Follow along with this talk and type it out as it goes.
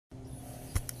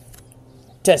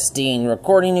Testing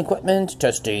recording equipment,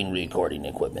 testing recording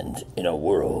equipment in a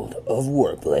world of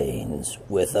warplanes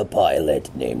with a pilot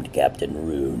named Captain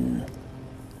Rune.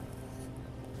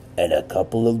 And a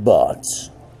couple of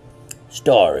bots,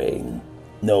 starring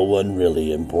no one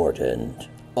really important,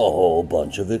 a whole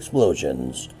bunch of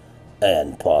explosions,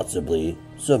 and possibly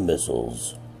some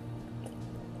missiles.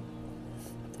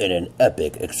 In an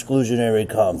epic exclusionary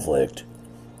conflict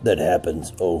that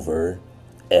happens over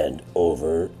and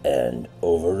over and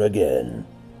over again.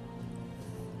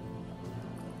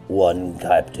 One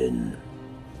captain,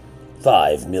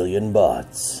 5 million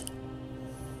bots.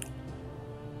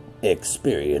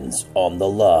 Experience on the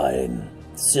line,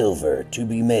 silver to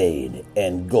be made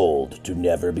and gold to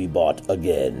never be bought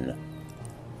again.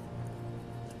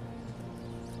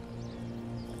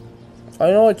 I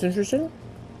know it's interesting.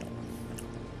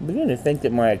 I'm beginning to think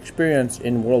that my experience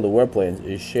in World of Warplanes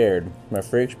is shared. My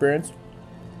free experience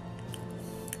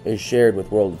is shared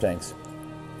with World of Tanks.